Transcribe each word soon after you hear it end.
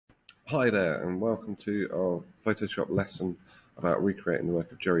Hi there, and welcome to our Photoshop lesson about recreating the work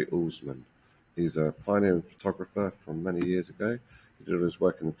of Jerry Uelsmann. He's a pioneering photographer from many years ago. He did all his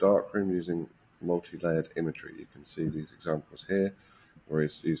work in the darkroom using multi-layered imagery. You can see these examples here, where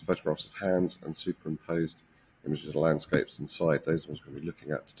he's used photographs of hands and superimposed images of landscapes inside. Those are what we're going to be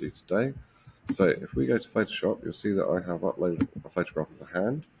looking at to do today. So if we go to Photoshop, you'll see that I have uploaded a photograph of a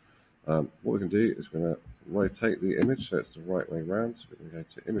hand. What we can do is we're going to rotate the image so it's the right way around. So we're going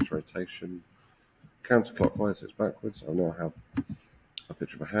to go to image rotation, counterclockwise, so it's backwards. I now have a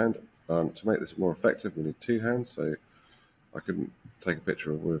picture of a hand. To make this more effective, we need two hands. So I couldn't take a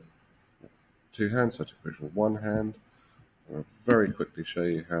picture with two hands, so I took a picture with one hand. I'll very quickly show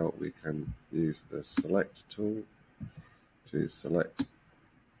you how we can use the select tool to select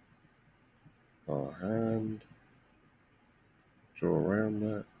our hand, draw around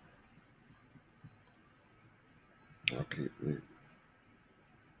that. I'll keep the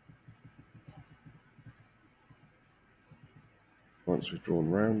once we've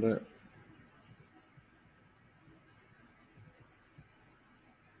drawn around it,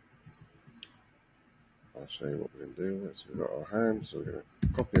 I'll show you what we're going to do with it. So we've got our hand, so we're going to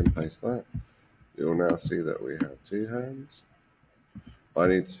copy and paste that. You'll now see that we have two hands. I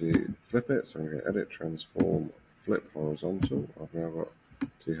need to flip it, so I'm going to edit, transform, flip horizontal. I've now got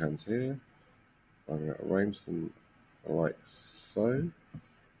two hands here. I'm going to arrange them like so.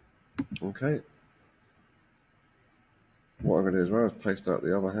 Okay. What I'm going to do as well is paste out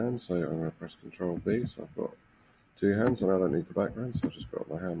the other hand, so I'm going to press Ctrl V, so I've got two hands, and I don't need the background, so I've just got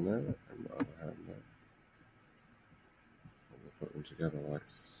my hand there and the other hand there. Put them together like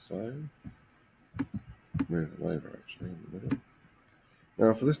so. Move them over actually in the middle.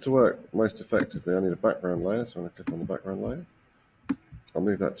 Now for this to work most effectively, I need a background layer, so I'm going to click on the background layer. I'll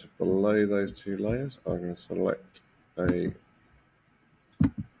move that to below those two layers. I'm going to select a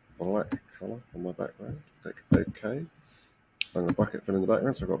black colour from my background. Click OK. I'm going to bucket fill in the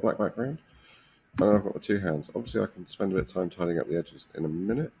background, so I've got a black background. And I've got the two hands. Obviously I can spend a bit of time tidying up the edges in a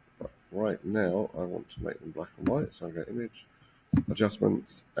minute, but right now I want to make them black and white, so I'm going to go Image,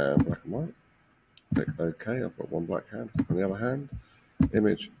 Adjustments, and Black and White. Click OK. I've got one black hand. Click on the other hand.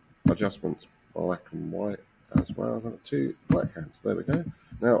 Image, Adjustments, Black and White as well. I've got two black hands. There we go.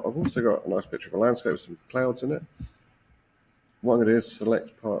 Now I've also got a nice picture of a landscape with some clouds in it. What I'm going to do is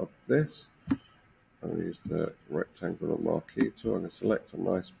select part of this. I'm going to use the rectangular marquee tool. I'm going to select a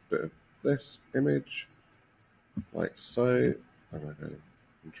nice bit of this image like so. I'm going to go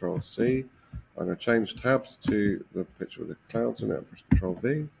Control C. I'm going to change tabs to the picture with the clouds in it. Press Control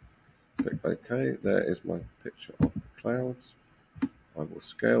V. Click OK. There is my picture of the clouds. I will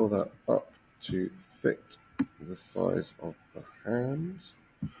scale that up to fit the size of the hands,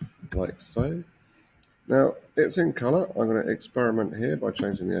 like so. Now, it's in colour. I'm going to experiment here by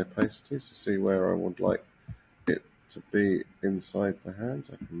changing the opacity to see where I would like it to be inside the hands.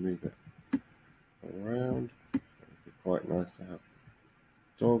 I can move it around. It would be quite nice to have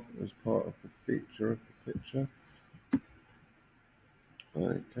the dog as part of the feature of the picture.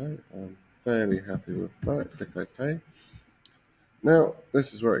 Okay, I'm fairly happy with that. Click OK. Now,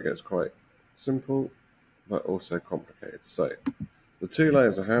 this is where it gets quite simple, but also complicated. So, the two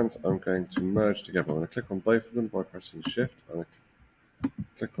layers of hands I'm going to merge together. I'm going to click on both of them by pressing Shift. I'm going to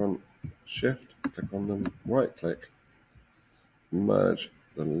click on Shift, click on them, right click, merge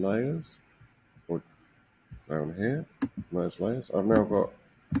the layers, or down here, merge layers. I've now got,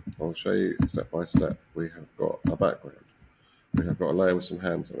 I'll show you step by step, we have got a background. We have got a layer with some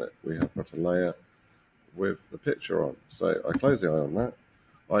hands on it. We have got a layer with the picture on. So I close the eye on that.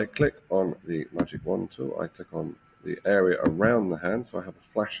 I click on the magic wand tool. I click on the area around the hand, so I have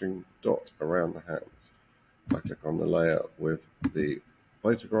a flashing dot around the hands. I click on the layer with the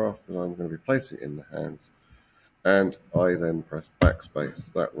photograph that I'm going to be placing in the hands, and I then press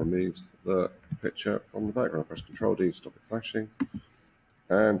backspace. That removes the picture from the background. I press Control D to stop it flashing,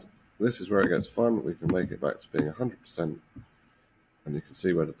 and this is where it gets fun. We can make it back to being 100%. And you can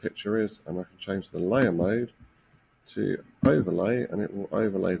see where the picture is, and I can change the layer mode to overlay, and it will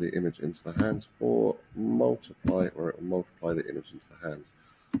overlay the image into the hands, or multiply, where it will multiply the image into the hands.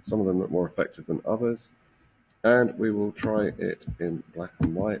 Some of them look more effective than others, and we will try it in black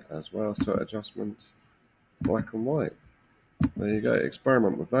and white as well. So adjustments, black and white. There you go,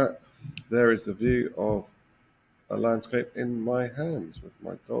 experiment with that. There is the view of a landscape in my hands with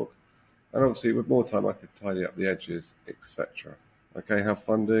my dog. And obviously with more time I could tidy up the edges, etc. Okay, have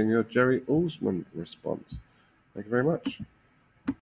fun doing your Jerry Uelsmann response. Thank you very much.